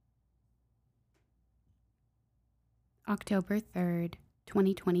October 3rd,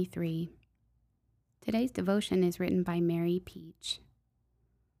 2023. Today's devotion is written by Mary Peach.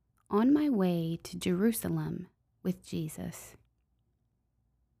 On my way to Jerusalem with Jesus.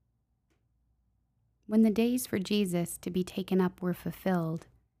 When the days for Jesus to be taken up were fulfilled,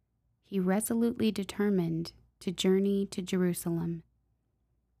 he resolutely determined to journey to Jerusalem,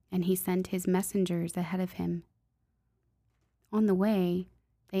 and he sent his messengers ahead of him. On the way,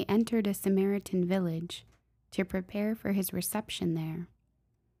 they entered a Samaritan village to prepare for his reception there.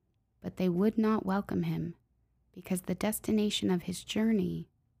 But they would not welcome him, because the destination of his journey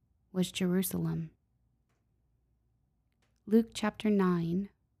was Jerusalem. Luke chapter 9,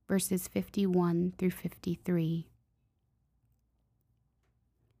 verses 51 through 53.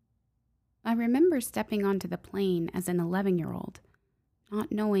 I remember stepping onto the plane as an 11-year-old,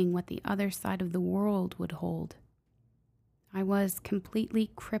 not knowing what the other side of the world would hold. I was completely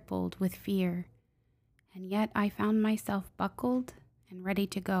crippled with fear, and yet I found myself buckled and ready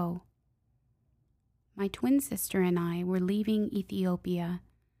to go. My twin sister and I were leaving Ethiopia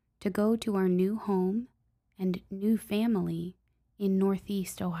to go to our new home and new family in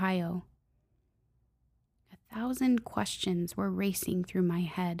Northeast Ohio. 1,000 questions were racing through my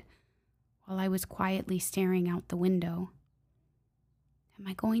head while I was quietly staring out the window. Am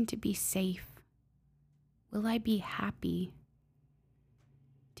I going to be safe? Will I be happy?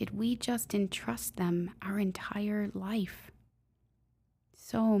 Did we just entrust them our entire life?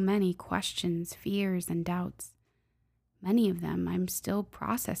 So many questions, fears, and doubts. Many of them I'm still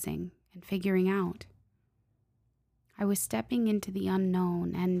processing and figuring out. I was stepping into the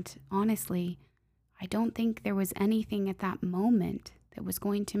unknown, and honestly, I don't think there was anything at that moment that was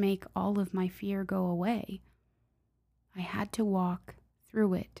going to make all of my fear go away. I had to walk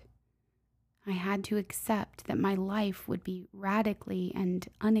through it. I had to accept that my life would be radically and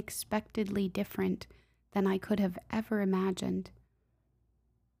unexpectedly different than I could have ever imagined.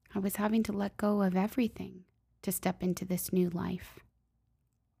 I was having to let go of everything to step into this new life.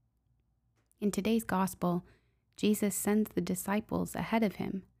 In today's gospel, Jesus sends the disciples ahead of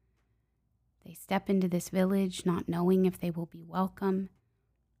him. They step into this village not knowing if they will be welcome.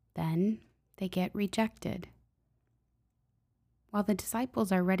 Then they get rejected. While the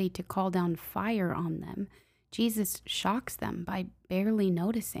disciples are ready to call down fire on them, Jesus shocks them by barely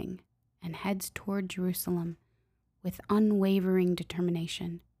noticing and heads toward Jerusalem with unwavering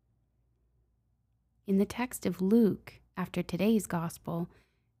determination. In the text of Luke, after today's gospel,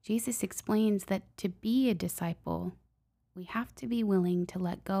 Jesus explains that to be a disciple, we have to be willing to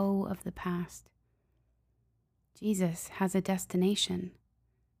let go of the past. Jesus has a destination,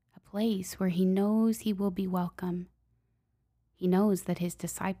 a place where he knows he will be welcome. He knows that his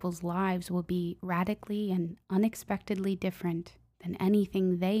disciples' lives will be radically and unexpectedly different than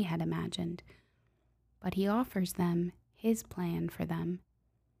anything they had imagined, but he offers them his plan for them.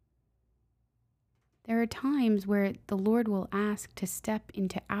 There are times where the Lord will ask to step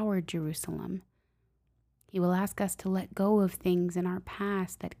into our Jerusalem. He will ask us to let go of things in our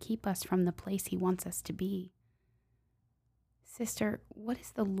past that keep us from the place he wants us to be. Sister, what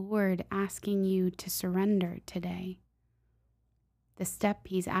is the Lord asking you to surrender today? The step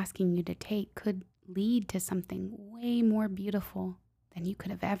he's asking you to take could lead to something way more beautiful than you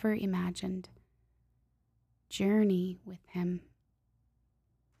could have ever imagined. Journey with him.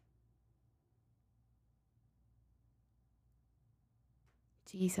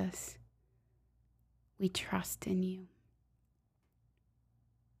 Jesus, we trust in you.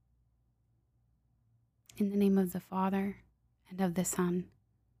 In the name of the Father, and of the Son,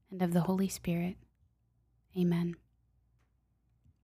 and of the Holy Spirit. Amen.